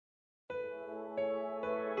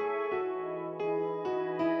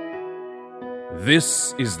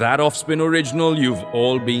This is that Offspin original you've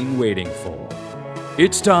all been waiting for.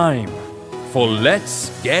 It's time for Let's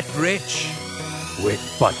Get Rich with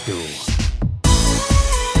Pattu.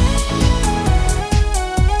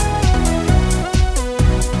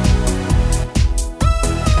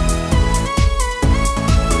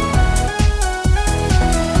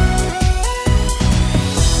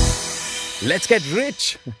 Let's get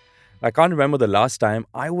rich! I can't remember the last time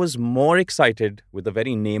I was more excited with the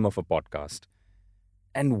very name of a podcast.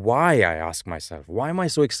 And why, I ask myself, why am I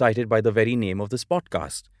so excited by the very name of this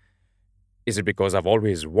podcast? Is it because I've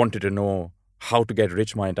always wanted to know how to get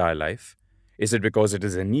rich my entire life? Is it because it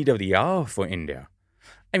is a need of the hour for India?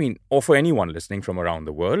 Or for anyone listening from around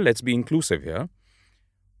the world, let's be inclusive here.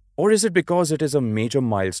 Or is it because it is a major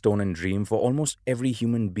milestone and dream for almost every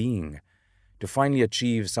human being to finally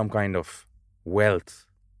achieve some kind of wealth,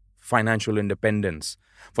 financial independence?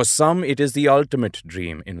 For some, it is the ultimate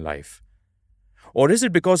dream in life. Or is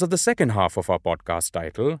it because of the second half of our podcast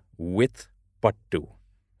title, With Pattu?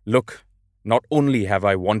 Look, not only have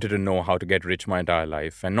I wanted to know how to get rich my entire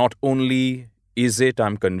life, and not only is it,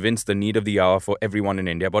 I'm convinced, the need of the hour for everyone in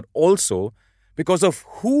India, but also because of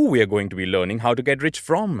who we are going to be learning how to get rich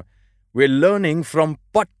from. We're learning from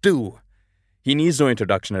Pattu. He needs no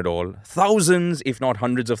introduction at all. Thousands, if not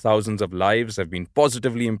hundreds of thousands of lives have been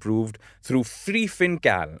positively improved through Free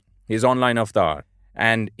FinCal, his online avatar.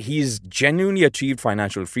 And he's genuinely achieved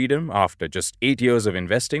financial freedom after just 8 years of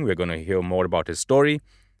investing. We're going to hear more about his story.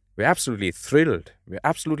 We're absolutely thrilled. We're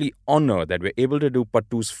absolutely honored that we're able to do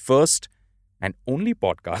Pattu's first and only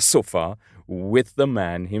podcast so far with the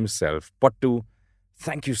man himself. Pattu,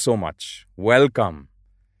 thank you so much. Welcome.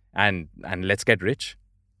 And let's get rich.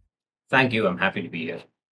 Thank you. I'm happy to be here.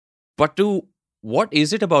 Pattu, what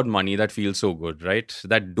is it about money that feels so good, right?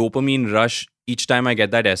 That dopamine rush each time I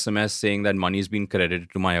get that SMS saying that money's been credited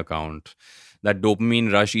to my account. That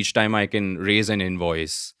dopamine rush each time I can raise an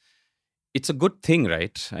invoice. It's a good thing,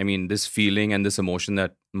 right? This feeling and this emotion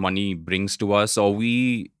that money brings to us. Are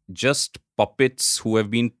we just puppets who have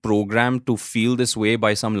been programmed to feel this way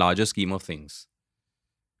by some larger scheme of things?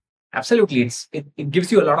 Absolutely. It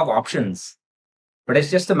gives you a lot of options. But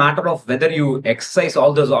it's just a matter of whether you exercise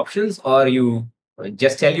all those options or you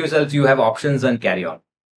just tell yourself you have options and carry on.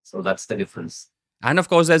 So that's the difference. And of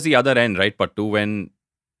course, there's the other end, right, Pattu? When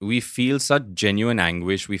we feel such genuine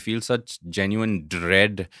anguish, we feel such genuine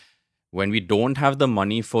dread when we don't have the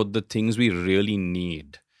money for the things we really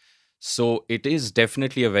need. So it is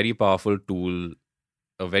definitely a very powerful tool,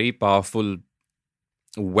 a very powerful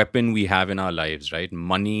weapon we have in our lives, right?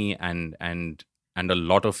 Money and a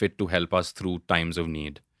lot of it to help us through times of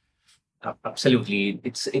need. Absolutely.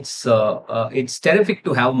 It's terrific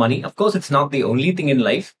to have money. Of course, it's not the only thing in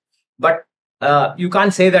life, but you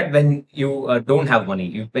can't say that when you don't have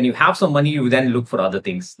money. When you have some money, you then look for other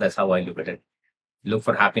things. That's how I look at it. Look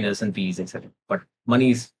for happiness and peace, etc. But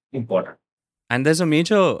money is important. And there's a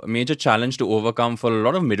major challenge to overcome for a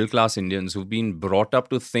lot of middle-class Indians who've been brought up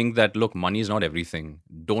to think that, look, money is not everything.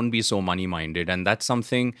 Don't be so money-minded. And that's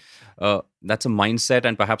something, that's a mindset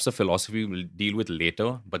and perhaps a philosophy we'll deal with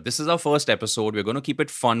later. But this is our first episode. We're going to keep it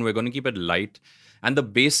fun. We're going to keep it light. And the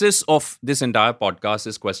basis of this entire podcast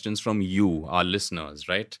is questions from you, our listeners,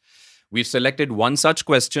 right? We've selected one such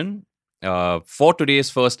question for today's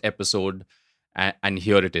first episode. And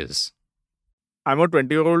here it is. I'm a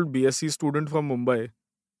 20-year-old BSc student from Mumbai.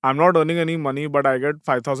 I'm not earning any money, but I get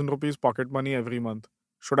 5,000 rupees pocket money every month.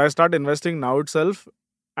 Should I start investing now itself?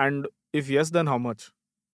 And if yes, then how much?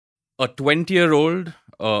 A 20-year-old,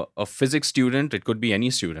 a physics student, it could be any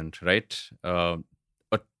student, right? A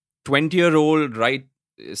 20-year-old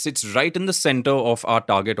sits right in the center of our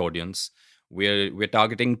target audience. We're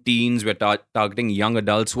targeting teens, we're targeting young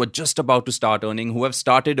adults who are just about to start earning, who have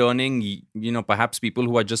started earning, perhaps people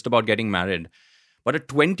who are just about getting married. But a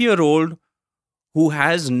 20-year-old who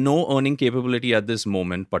has no earning capability at this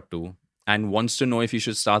moment, Pattu, and wants to know if he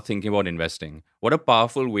should start thinking about investing. What a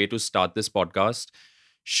powerful way to start this podcast.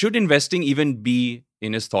 Should investing even be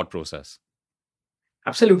in his thought process?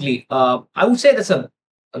 Absolutely. I would say that's a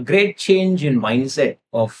great change in mindset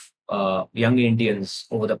of young Indians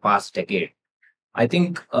over the past decade. I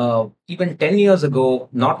think even 10 years ago,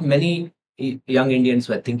 not many young Indians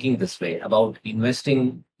were thinking this way about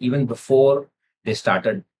investing even before they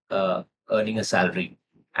started earning a salary.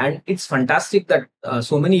 And it's fantastic that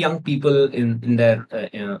so many young people in their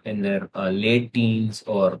late teens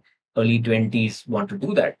or early 20s want to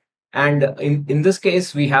do that. And in this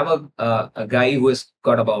case, we have a guy who has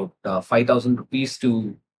got about 5,000 rupees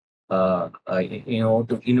to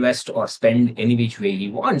invest or spend any which way he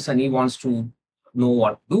wants, and he wants to know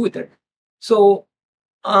what to do with it. So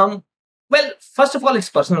Well, first of all, it's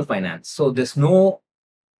personal finance. So there's no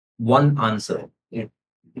one answer. It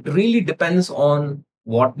really depends on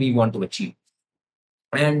what we want to achieve.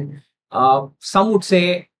 And some would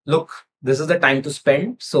say, look, this is the time to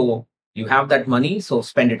spend. So you have that money, so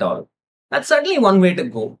spend it all. That's certainly one way to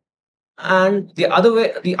go. And the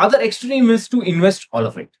other extreme is to invest all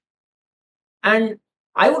of it. And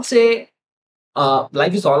I would say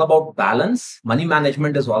life is all about balance. Money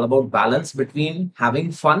management is all about balance between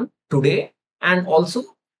having fun today and also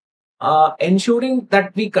ensuring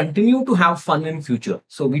that we continue to have fun in future.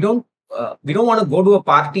 So we don't want to go to a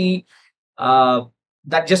party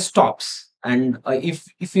that just stops. And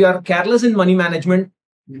if we are careless in money management,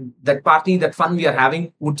 that party, that fun we are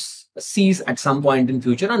having would cease at some point in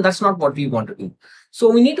future, and that's not what we want to do. So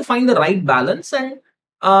we need to find the right balance. And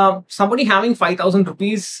somebody having 5,000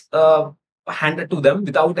 rupees handed to them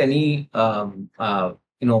without any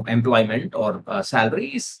employment or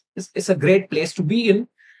salary is a great place to be in.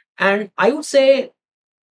 And I would say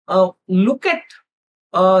look at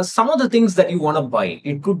some of the things that you want to buy.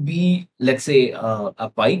 It could be, let's say, a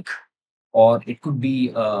bike, or it could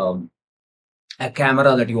be a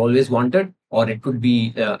camera that you always wanted, or it could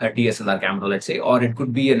be a DSLR camera, let's say, or it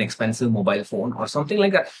could be an expensive mobile phone or something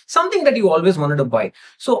like that, something that you always wanted to buy.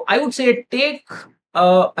 So I would say take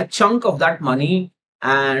a chunk of that money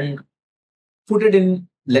and put it in,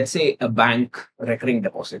 let's say, a bank recurring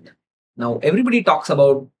deposit. Now, everybody talks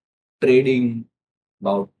about trading,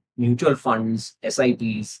 about mutual funds,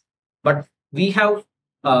 SIPs, but we have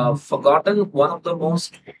forgotten one of the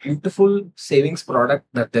most beautiful savings product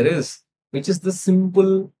that there is, which is the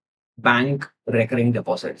simple bank recurring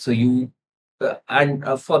deposit. So you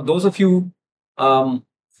for those of you who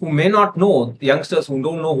may not know, youngsters who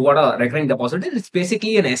don't know what a recurring deposit is, it's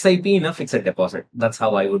basically an SIP in a fixed deposit. That's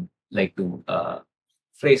how I would like to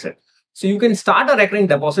phrase it. So you can start a recurring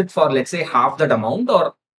deposit for, let's say, half that amount,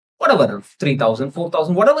 or whatever, 3,000,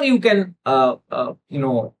 4,000, whatever you can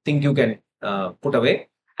think you can put away,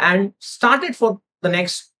 and start it for the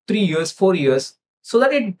next 3 years, 4 years, so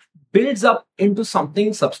that it builds up into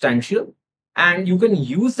something substantial, and you can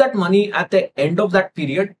use that money at the end of that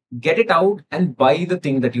period, get it out and buy the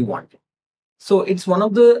thing that you want. So it's one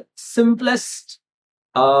of the simplest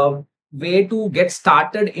way to get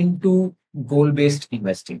started into goal-based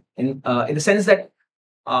investing, in the sense that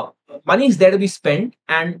money is there to be spent,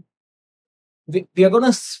 and we are going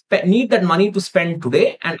to need that money to spend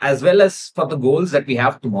today, and as well as for the goals that we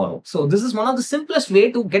have tomorrow. So this is one of the simplest way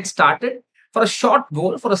to get started for a short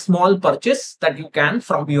goal, for a small purchase that you can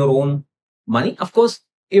from your own money. Of course,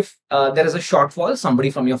 if there is a shortfall, somebody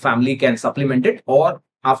from your family can supplement it, or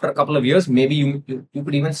after a couple of years, maybe you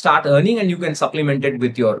could even start earning and you can supplement it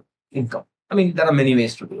with your income. I mean, there are many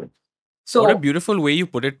ways to do it. So what a beautiful way you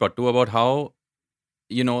put it, Pattu, about how,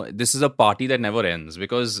 this is a party that never ends.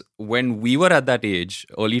 Because when we were at that age,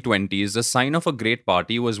 early 20s, the sign of a great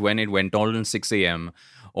party was when it went on at 6 a.m.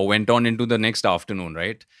 or went on into the next afternoon,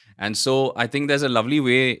 right? And so I think there's a lovely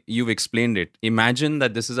way you've explained it. Imagine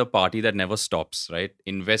that this is a party that never stops, right?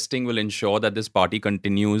 Investing will ensure that this party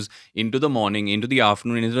continues into the morning, into the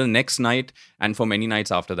afternoon, into the next night, and for many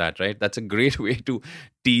nights after that, right? That's a great way to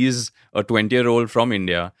tease a 20-year-old from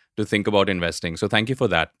India to think about investing. So thank you for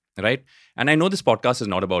that, right? And I know this podcast is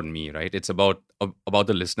not about me, right? It's about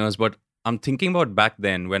the listeners, but I'm thinking about back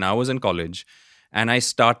then when I was in college, and I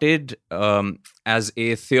started as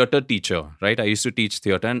a theatre teacher, right? I used to teach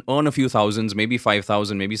theatre and earn a few thousands, maybe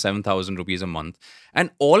 5,000, maybe 7,000 rupees a month.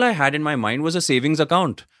 And all I had in my mind was a savings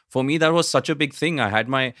account. For me, that was such a big thing.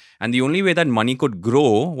 And the only way that money could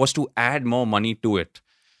grow was to add more money to it.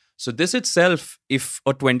 So this itself, if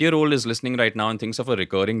a 20-year-old is listening right now and thinks of a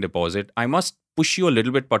recurring deposit, I must push you a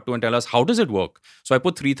little bit, Pattu, and tell us, how does it work? So I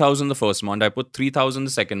put 3,000 the first month, I put 3,000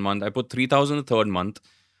 the second month, I put 3,000 the third month.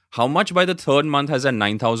 How much by the third month has that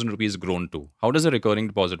 9,000 rupees grown to? How does a recurring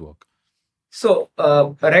deposit work? So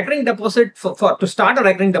a recurring deposit, to start a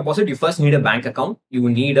recurring deposit, you first need a bank account. You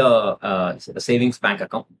need a savings bank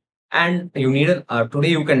account. And you need today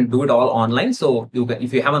you can do it all online. So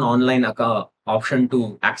if you have an online option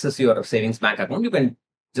to access your savings bank account, you can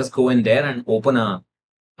just go in there and open a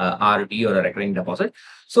RD or a recurring deposit.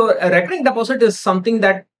 So a recurring deposit is something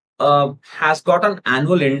that has got an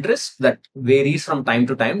annual interest that varies from time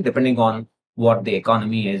to time depending on what the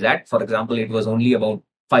economy is at. For example, it was only about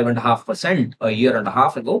 5.5% a year and a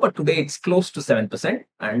half ago, but today it's close to 7%,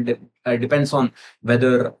 and it depends on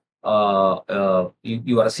whether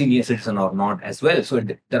you are a senior citizen or not as well. So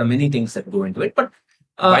there are many things that go into it. But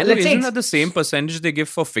by the way, isn't that the same percentage they give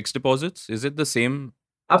for fixed deposits? Is it the same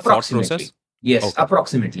thought process? Yes, Okay.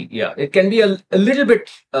 approximately. Yeah, it can be a little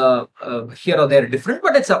bit here or there different,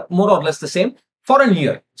 but it's more or less the same for a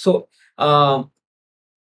year. So,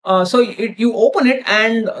 you open it,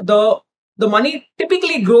 and the money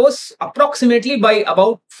typically grows approximately by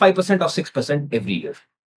about 5% or 6% every year.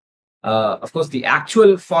 Of course, the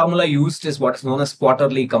actual formula used is what's known as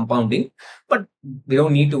quarterly compounding, but we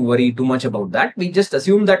don't need to worry too much about that. We just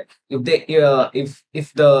assume that if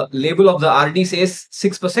the label of the RD says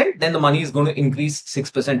 6%, then the money is going to increase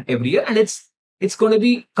 6% every year, and it's going to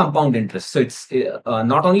be compound interest. So it's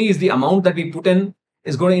not only is the amount that we put in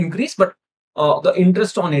is going to increase, but the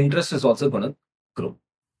interest on interest is also going to grow.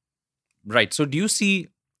 Right. So do you see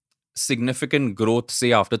significant growth,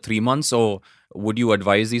 say, after 3 months, or would you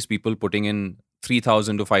advise these people putting in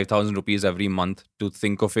 3,000 to 5,000 rupees every month to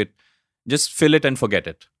think of it, just fill it and forget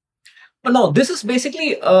it? No, this is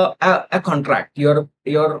basically a contract. You're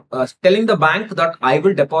telling the bank that I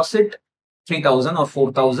will deposit 3,000 or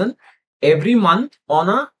 4,000 every month on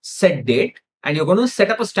a set date, and you're going to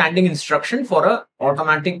set up a standing instruction for a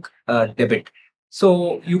automatic debit.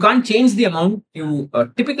 So you can't change the amount you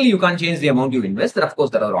typically you can't change the amount you invest. Of course,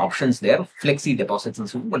 there are options there, flexi deposits and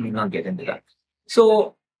so on, but we'll not get into that.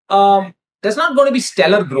 So there's not going to be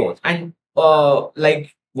stellar growth, and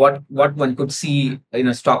like what one could see in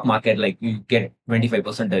a stock market, like you get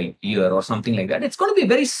 25% a year or something like that. It's going to be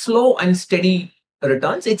very slow and steady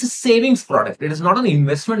returns. It's a savings product. It is not an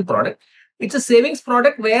investment product. It's a savings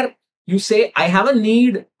product where you say, I have a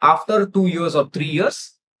need after 2 years or 3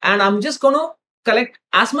 years, and I'm just going to collect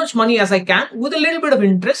as much money as I can with a little bit of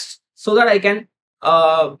interest so that I can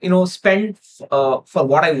spend for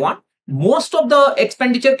what I want. Most of the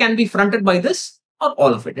expenditure can be fronted by this, or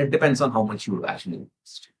all of it. It depends on how much you actually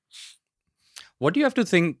invest. What do you have to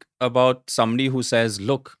think about somebody who says,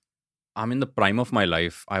 look, I'm in the prime of my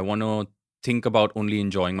life. I want to think about only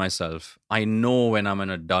enjoying myself. I know when I'm an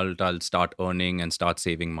adult, I'll start earning and start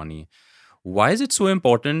saving money. Why is it so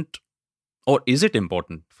important, or is it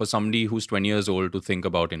important for somebody who's 20 years old to think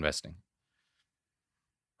about investing?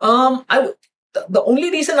 The only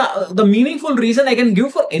reason, the meaningful reason I can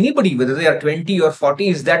give for anybody, whether they are 20 or 40,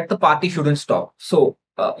 is that the party shouldn't stop. So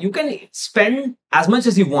you can spend as much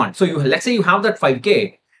as you want. So let's say you have that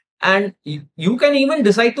 5K, and you can even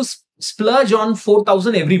decide to splurge on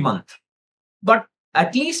 4,000 every month. But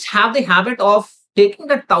at least have the habit of taking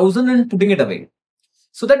that 1,000 and putting it away,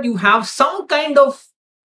 so that you have some kind of,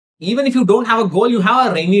 even if you don't have a goal, you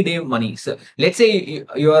have a rainy day money. So let's say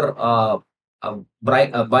your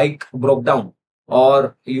bike broke down,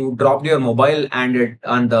 or you dropped your mobile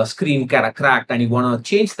and the screen cracked, and you want to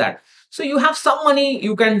change that. So you have some money,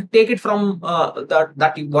 you can take it from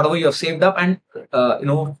that whatever you have saved up, and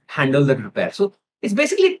handle the repair. So it's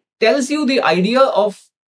basically tells you the idea of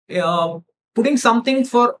putting something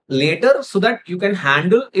for later, so that you can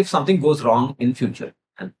handle if something goes wrong in future.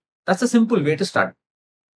 And that's a simple way to start.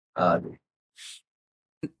 And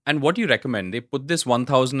what do you recommend? They put this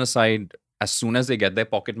 1,000 aside as soon as they get their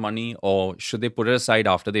pocket money, or should they put it aside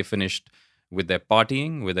after they finished with their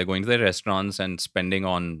partying, with their going to their restaurants and spending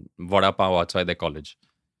on vada pav outside their college?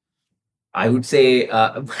 I would say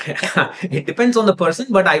it depends on the person,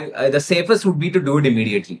 but the safest would be to do it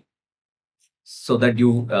immediately, so that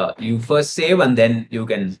you first save and then you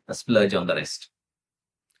can splurge on the rest.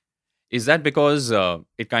 Is that because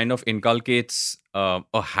it kind of inculcates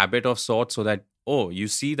a habit of sorts, so that, oh, you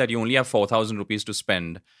see that you only have 4,000 rupees to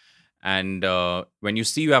spend, and when you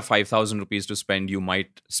see you have 5,000 rupees to spend, you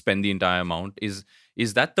might spend the entire amount? Is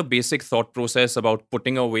that the basic thought process about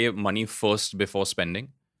putting away money first before spending?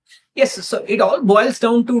 Yes, so it all boils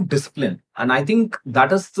down to discipline, and I think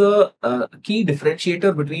that is the key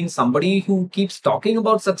differentiator between somebody who keeps talking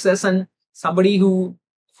about success and somebody who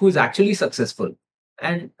is actually successful.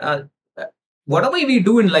 And whatever we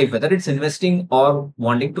do in life, whether it's investing or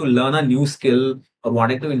wanting to learn a new skill or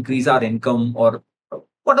wanting to increase our income or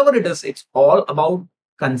whatever it is, it's all about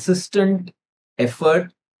consistent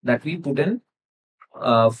effort that we put in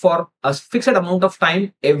for a fixed amount of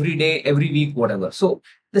time, every day, every week, whatever. So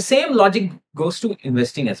the same logic goes to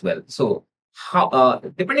investing as well. So how,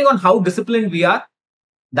 depending on how disciplined we are,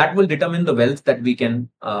 that will determine the wealth that we can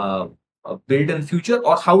build in future,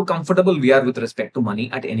 or how comfortable we are with respect to money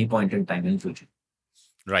at any point in time in future.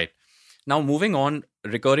 Right. Now, moving on,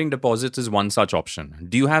 recurring deposits is one such option.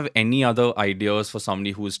 Do you have any other ideas for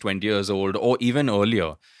somebody who is 20 years old or even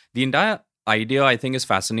earlier? The entire idea, I think, is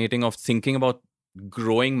fascinating, of thinking about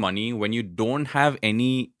growing money when you don't have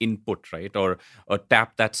any input, right? Or a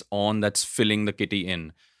tap that's on, that's filling the kitty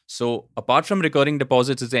in. So apart from recurring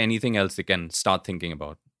deposits, is there anything else they can start thinking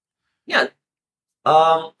about? Yeah.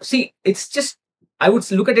 See, it's just I would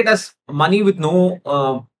look at it as money with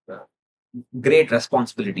no great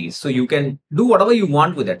responsibilities. So you can do whatever you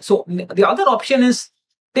want with it. So the other option is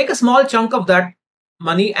take a small chunk of that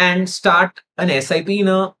money and start an SIP in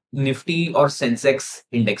a Nifty or Sensex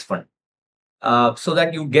index fund, so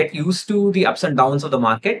that you get used to the ups and downs of the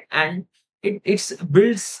market, and it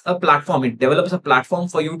builds a platform. It develops a platform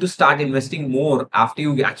for you to start investing more after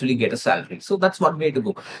you actually get a salary. So that's one way to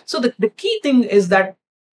go. So the key thing is that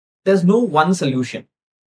there's no one solution,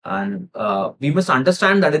 and we must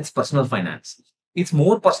understand that it's personal finance. It's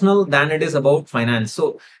more personal than it is about finance.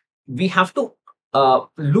 So we have to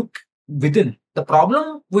look within. The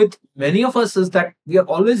problem with many of us is that we are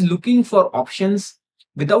always looking for options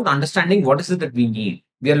without understanding what is it that we need.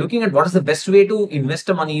 We are looking at what is the best way to invest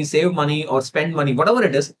the money, save money, or spend money, whatever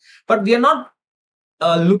it is. But we are not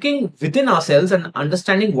looking within ourselves and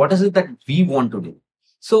understanding what is it that we want to do.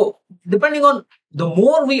 So depending on, the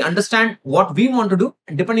more we understand what we want to do,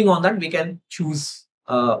 depending on that, we can choose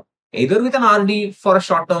either with an RD for a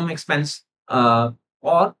short-term expense, or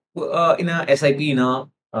in a SIP, in a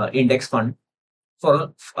index fund,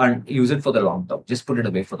 and use it for the long term. Just put it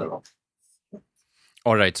away for the long term.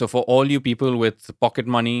 All right. So for all you people with pocket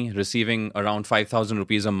money receiving around 5,000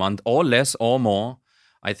 rupees a month or less or more,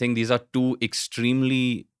 I think these are two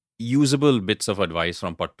extremely usable bits of advice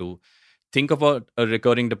from Pattu. Think about a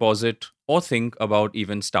recurring deposit, or think about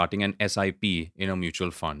even starting an SIP in a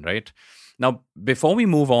mutual fund, right? Now, before we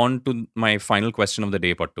move on to my final question of the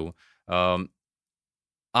day, Pattu,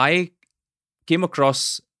 I came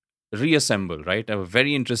across Reassemble, right? A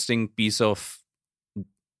very interesting piece of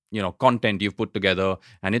content you've put together,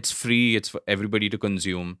 and it's free. It's for everybody to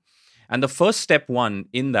consume. And the first step one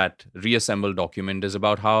in that Reassemble document is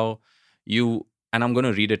about how you, and I'm going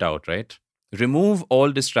to read it out, right? Remove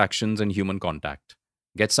all distractions and human contact.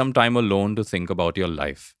 Get some time alone to think about your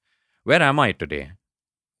life. Where am I today?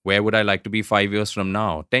 Where would I like to be 5 years from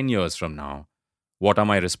now, 10 years from now? What are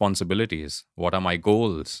my responsibilities? What are my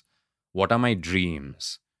goals? What are my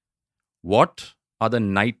dreams? What are the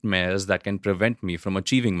nightmares that can prevent me from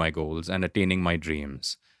achieving my goals and attaining my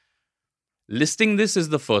dreams? Listing this is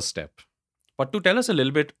the first step. But to tell us a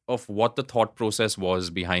little bit of what the thought process was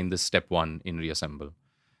behind this step one in Reassemble.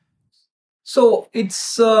 So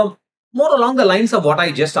it's more along the lines of what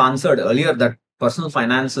I just answered earlier, that personal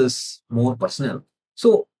finance is more personal.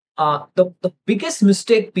 So the biggest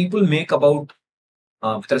mistake people make about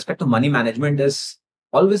with respect to money management is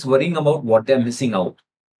always worrying about what they're missing out.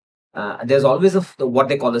 There's always what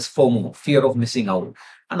they call as FOMO, fear of missing out.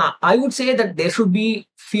 And I would say that there should be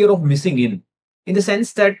fear of missing in the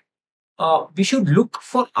sense that we should look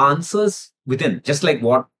for answers within, just like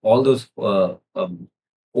what all those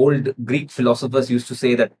old Greek philosophers used to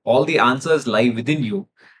say, that all the answers lie within you.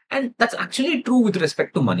 And that's actually true with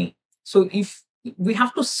respect to money. So if we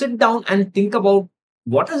have to sit down and think about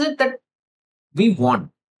what is it that we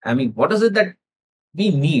want, I mean, what is it that we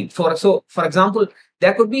need for example,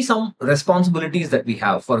 there could be some responsibilities that we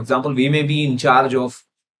have. For example, we may be in charge of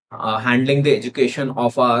handling the education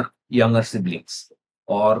of our younger siblings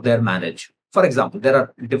or their marriage. For example, there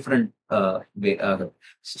are different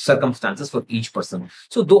circumstances for each person.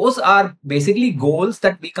 So those are basically goals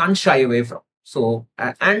that we can't shy away from. So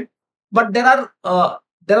but there are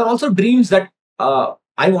also dreams that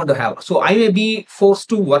I want to have. So I may be forced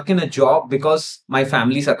to work in a job because my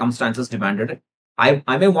family circumstances demanded it.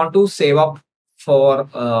 I may want to save up for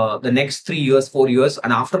the next 3 years, 4 years,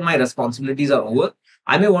 and after my responsibilities are over,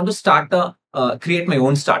 I may want to create my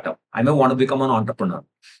own startup. I may want to become an entrepreneur.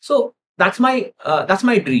 So that's my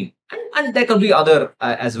dream, and there could be other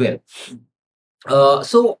as well.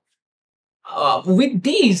 With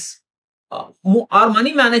these, our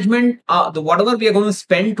money management, whatever we are going to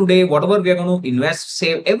spend today, whatever we are going to invest,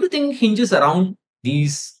 save, everything hinges around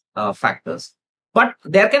these factors. But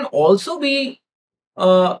there can also be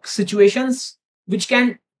situations which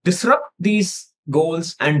can disrupt these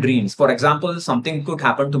goals and dreams. For example, something could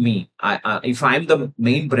happen to me. If I'm the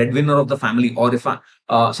main breadwinner of the family, or if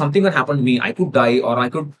something would happen to me, I could die, or I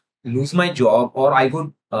could lose my job, or I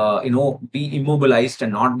could be immobilized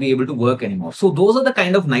and not be able to work anymore. So those are the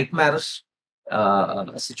kind of nightmarish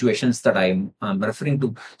situations that I'm referring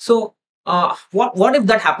to. So what if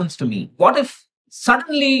that happens to me? What if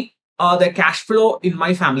suddenly the cash flow in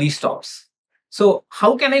my family stops? So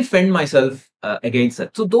how can I fend myself against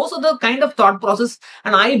it? So those are the kind of thought process.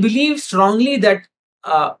 And I believe strongly that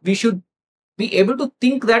we should be able to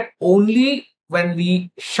think that only when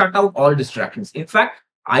we shut out all distractions. In fact,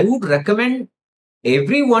 I would recommend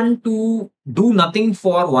everyone to do nothing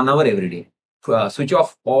for 1 hour every day. Switch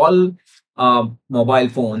off all mobile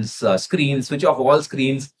phones, screens, switch off all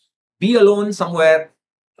screens. be alone somewhere.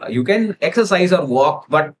 You can exercise or walk,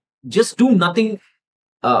 but just do nothing.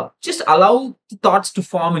 Just allow the thoughts to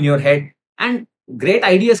form in your head, and great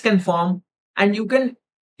ideas can form, and you can,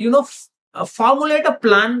 formulate a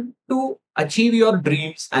plan to achieve your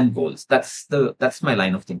dreams and goals. That's my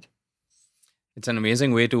line of thinking. It's an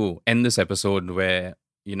amazing way to end this episode where,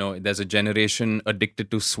 there's a generation addicted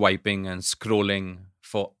to swiping and scrolling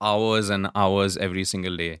for hours and hours every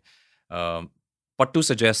single day. Pattu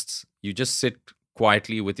suggests you just sit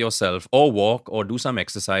quietly with yourself or walk or do some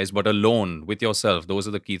exercise, but alone with yourself. Those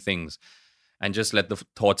are the key things. And just let the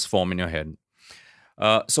thoughts form in your head.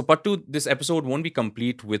 So, Pattu, this episode won't be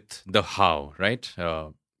complete with the how, right?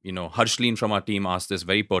 Harshleen from our team asked this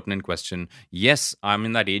very pertinent question. Yes, I'm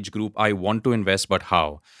in that age group. I want to invest, but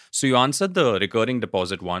how? So you answered the recurring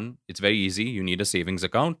deposit one. It's very easy. You need a savings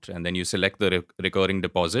account and then you select the recurring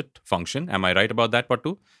deposit function. Am I right about that,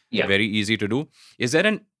 Pattu? Yeah. Very easy to do. Is there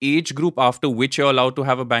an age group after which you're allowed to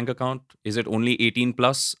have a bank account? Is it only 18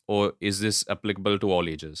 plus or is this applicable to all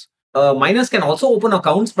ages? Minors can also open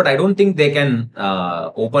accounts, but I don't think they can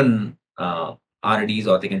open RDs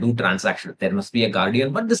or they can do transactions. There must be a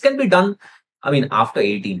guardian, but this can be done. I mean, after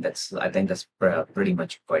 18, I think that's pretty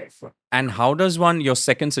much quite fun. And how does one, your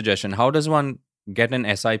second suggestion, how does one get an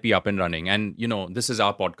SIP up and running? And, this is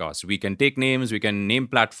our podcast. We can take names, we can name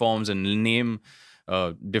platforms and name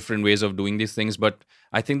different ways of doing these things. But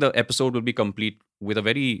I think the episode will be complete with a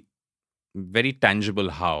very, very tangible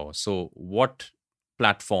how. So what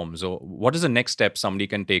platforms or what is the next step somebody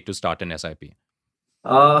can take to start an SIP?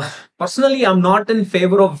 Personally, I'm not in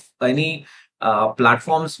favor of any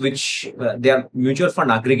platforms which they are mutual fund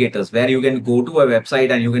aggregators where you can go to a website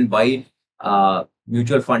and you can buy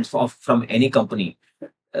mutual funds from any company.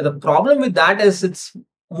 The problem with that is it's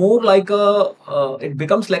more like it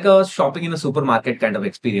becomes like a shopping in a supermarket kind of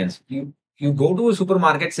experience. You go to a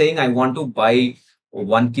supermarket saying, I want to buy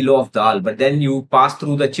 1 kilo of dal, but then you pass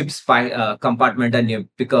through the chips compartment and you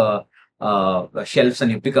pick a shelves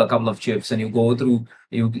and you pick a couple of chips and you go through,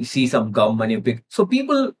 you see some gum and you pick. So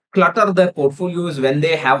people clutter their portfolios when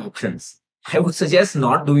they have options. I would suggest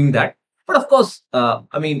not doing that. But of course,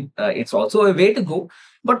 it's also a way to go.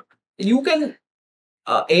 But you can,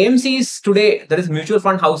 AMCs today, that is mutual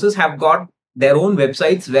fund houses, have got their own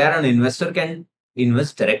websites where an investor can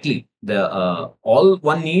invest directly. All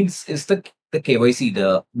one needs is the KYC,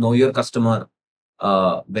 the know your customer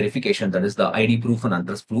verification, that is the ID proof and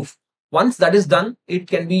address proof. Once that is done,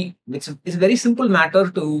 it's a very simple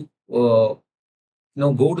matter to go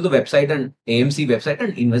to the website and AMC website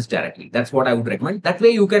and invest directly. That's what I would recommend. That way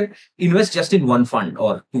you can invest just in one fund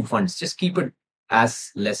or two funds. Just keep it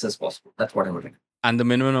as less as possible. That's what I would recommend. And the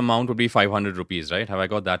minimum amount would be 500 rupees, right? Have I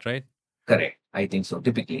got that right? Correct. I think so.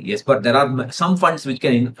 Typically, yes. But there are some funds which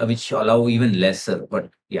allow even lesser. But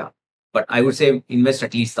yeah. But I would say invest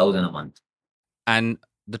at least 1,000 a month. And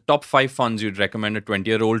the top 5 funds you'd recommend a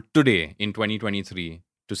 20-year-old today in 2023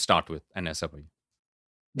 to start with an SIP?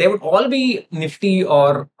 They would all be Nifty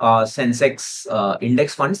or Sensex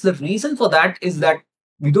index funds. The reason for that is that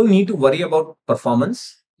we don't need to worry about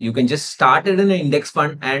performance. You can just start it in an index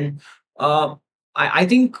fund. And I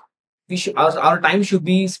think our time should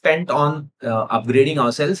be spent on upgrading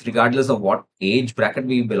ourselves regardless of what age bracket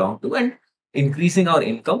we belong to and increasing our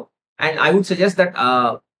income. And I would suggest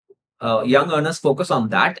that young earners focus on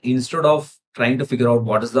that instead of trying to figure out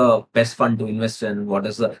what is the best fund to invest in,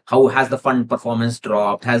 how has the fund performance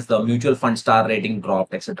dropped, has the mutual fund star rating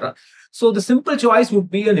dropped, etc. So the simple choice would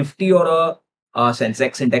be a Nifty or a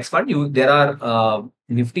Sensex index fund. There are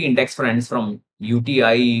Nifty index funds from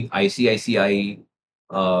UTI, ICICI,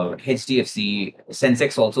 HDFC,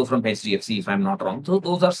 Sensex also from HDFC, if I'm not wrong. So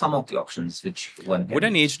those are some of the options which one can. Would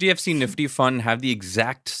an HDFC Nifty fund have the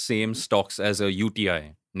exact same stocks as a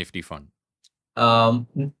UTI Nifty fund?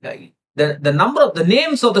 The number of the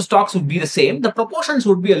names of the stocks would be the same. The proportions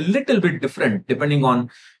would be a little bit different depending on,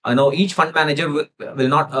 each fund manager will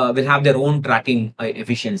have their own tracking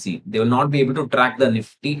efficiency. They will not be able to track the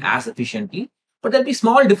Nifty as efficiently, but there'll be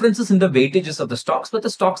small differences in the weightages of the stocks, but the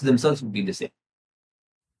stocks themselves would be the same.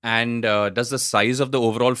 And does the size of the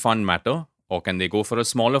overall fund matter, or can they go for a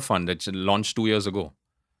smaller fund that launched 2 years ago?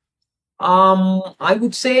 I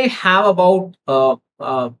would say have about.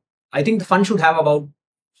 I think the fund should have about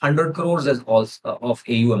 100 crores of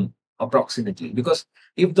AUM approximately. Because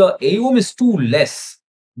if the AUM is too less,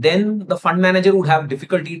 then the fund manager would have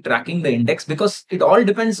difficulty tracking the index because it all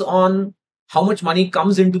depends on how much money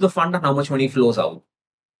comes into the fund and how much money flows out.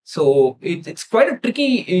 So it's quite a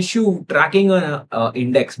tricky issue tracking an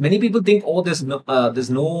index. Many people think, there's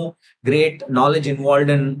no great knowledge involved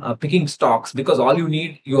in picking stocks because all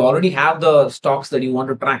you already have the stocks that you want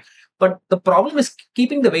to track. But the problem is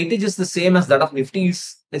keeping the weightage is the same as that of Nifty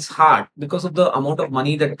is hard because of the amount of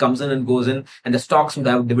money that comes in and goes in, and the stocks would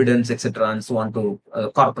have dividends, etc., and so on to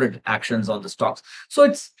corporate actions on the stocks. So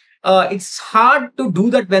it's hard to do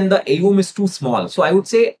that when the AUM is too small. So I would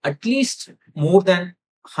say at least more than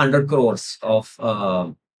 100 crores of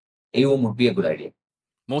AUM would be a good idea.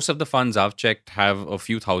 Most of the funds I've checked have a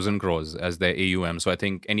few thousand crores as their AUM. So I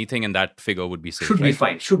think anything in that figure would be safe. Should be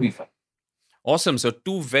fine. Awesome. So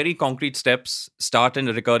 2 very concrete steps: start in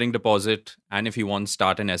a recurring deposit, and if you want,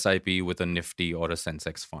 start an SIP with a Nifty or a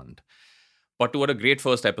Sensex fund. But what a great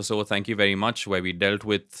first episode. Thank you very much, where we dealt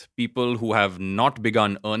with people who have not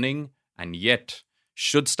begun earning and yet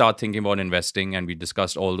should start thinking about investing. And we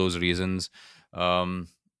discussed all those reasons.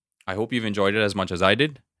 I hope you've enjoyed it as much as I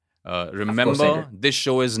did. Remember, this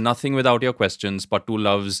show is nothing without your questions. Pattu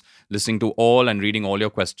loves listening to all and reading all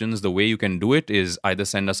your questions. The way you can do it is either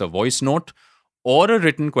send us a voice note or a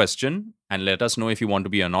written question and let us know if you want to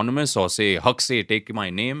be anonymous, or say, Huxay, take my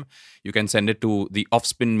name. You can send it to the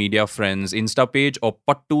Offspin Media Friends Insta page or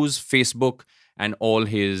Pattu's Facebook and all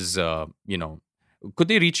his, Could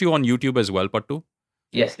they reach you on YouTube as well, Pattu?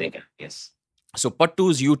 Yes, they can. Yes. So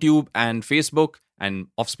Pattu's YouTube and Facebook and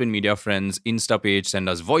Offspin Media Friends Insta page. Send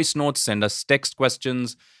us voice notes, send us text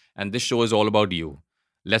questions. And this show is all about you.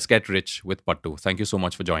 Let's get rich with Pattu. Thank you so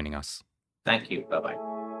much for joining us. Thank you. Bye-bye.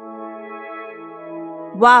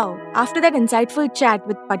 Wow, after that insightful chat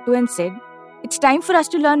with Pattu and Sid, it's time for us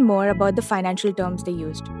to learn more about the financial terms they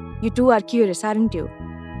used. You two are curious, aren't you?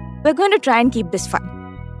 We're going to try and keep this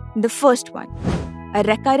fun. The first one, a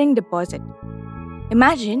recurring deposit.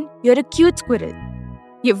 Imagine you're a cute squirrel.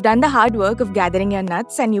 You've done the hard work of gathering your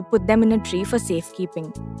nuts and you put them in a tree for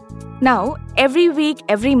safekeeping. Now, every week,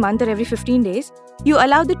 every month, or every 15 days, you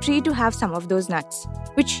allow the tree to have some of those nuts,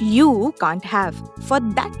 which you can't have for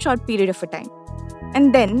that short period of a time.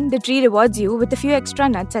 And then the tree rewards you with a few extra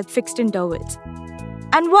nuts at fixed intervals.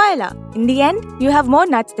 And voila! In the end, you have more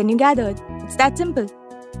nuts than you gathered. It's that simple.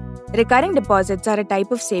 Recurring deposits are a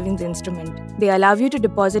type of savings instrument. They allow you to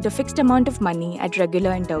deposit a fixed amount of money at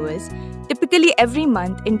regular intervals, typically every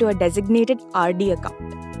month, into a designated RD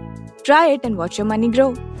account. Try it and watch your money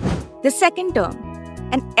grow. The second term,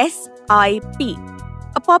 an SIP.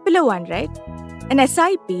 A popular one, right? An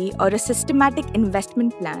SIP, or a systematic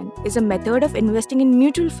investment plan, is a method of investing in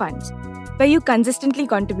mutual funds where you consistently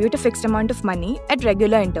contribute a fixed amount of money at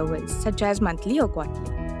regular intervals, such as monthly or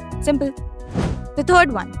quarterly. Simple. The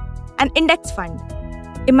third one, an index fund.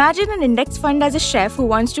 Imagine an index fund as a chef who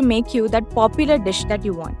wants to make you that popular dish that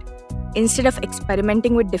you want. Instead of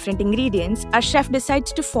experimenting with different ingredients, our chef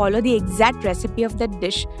decides to follow the exact recipe of that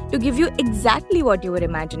dish to give you exactly what you were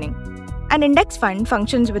imagining. An index fund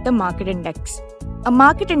functions with a market index. A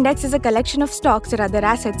market index is a collection of stocks or other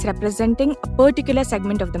assets representing a particular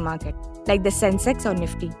segment of the market, like the Sensex or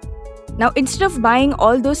Nifty. Now, instead of buying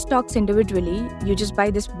all those stocks individually, you just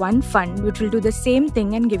buy this one fund which will do the same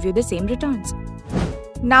thing and give you the same returns.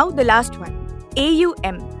 Now, the last one,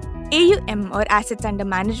 AUM. AUM, or Assets Under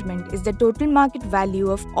Management, is the total market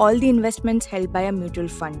value of all the investments held by a mutual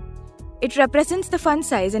fund. It represents the fund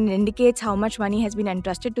size and indicates how much money has been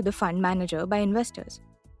entrusted to the fund manager by investors.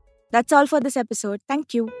 That's all for this episode.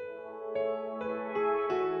 Thank you.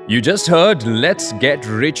 You just heard Let's Get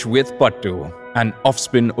Rich with Pattu, an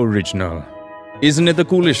Offspin original. Isn't it the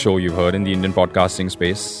coolest show you've heard in the Indian podcasting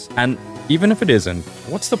space? And even if it isn't,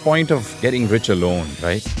 what's the point of getting rich alone,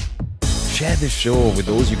 right? Share this show with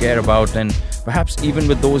those you care about and perhaps even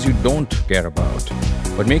with those you don't care about.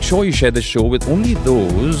 But make sure you share this show with only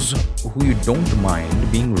those who you don't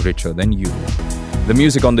mind being richer than you. The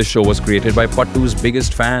music on this show was created by Pattu's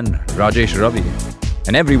biggest fan, Rajesh Ravi.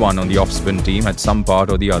 And everyone on the Offspin team had some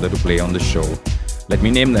part or the other to play on the show. Let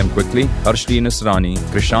me name them quickly: Harshdi Nisrani,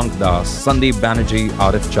 Krishank Das, Sandeep Banerjee,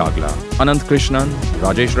 Arif Chagla, Anant Krishnan,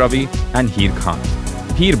 Rajesh Ravi, and Heer Khan.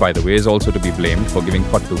 Heer, by the way, is also to be blamed for giving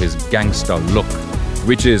Pattu his gangster look,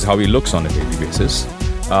 which is how he looks on a daily basis.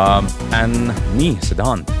 And me,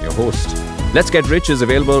 Siddhant, your host. Let's Get Rich is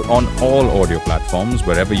available on all audio platforms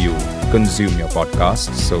wherever you consume your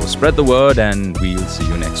podcasts. So spread the word and we'll see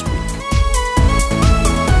you next week.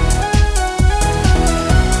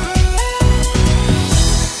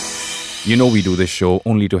 You know we do this show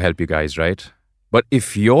only to help you guys, right? But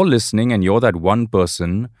if you're listening and you're that one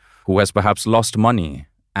person who has perhaps lost money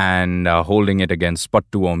and holding it against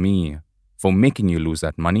Pattu or me for making you lose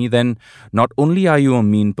that money, then not only are you a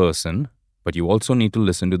mean person, but you also need to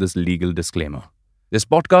listen to this legal disclaimer. This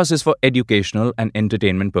podcast is for educational and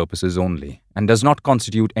entertainment purposes only and does not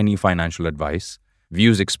constitute any financial advice.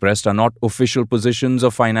 Views expressed are not official positions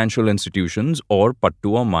of financial institutions or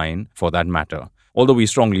Pattu or mine for that matter. Although we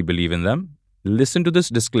strongly believe in them, listen to this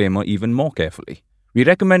disclaimer even more carefully. We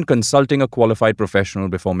recommend consulting a qualified professional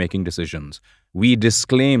before making decisions. We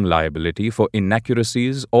disclaim liability for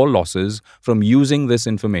inaccuracies or losses from using this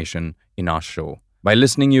information in our show. By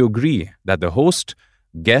listening, you agree that the host,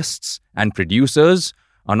 guests, and producers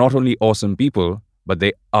are not only awesome people, but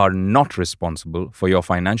they are not responsible for your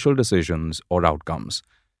financial decisions or outcomes.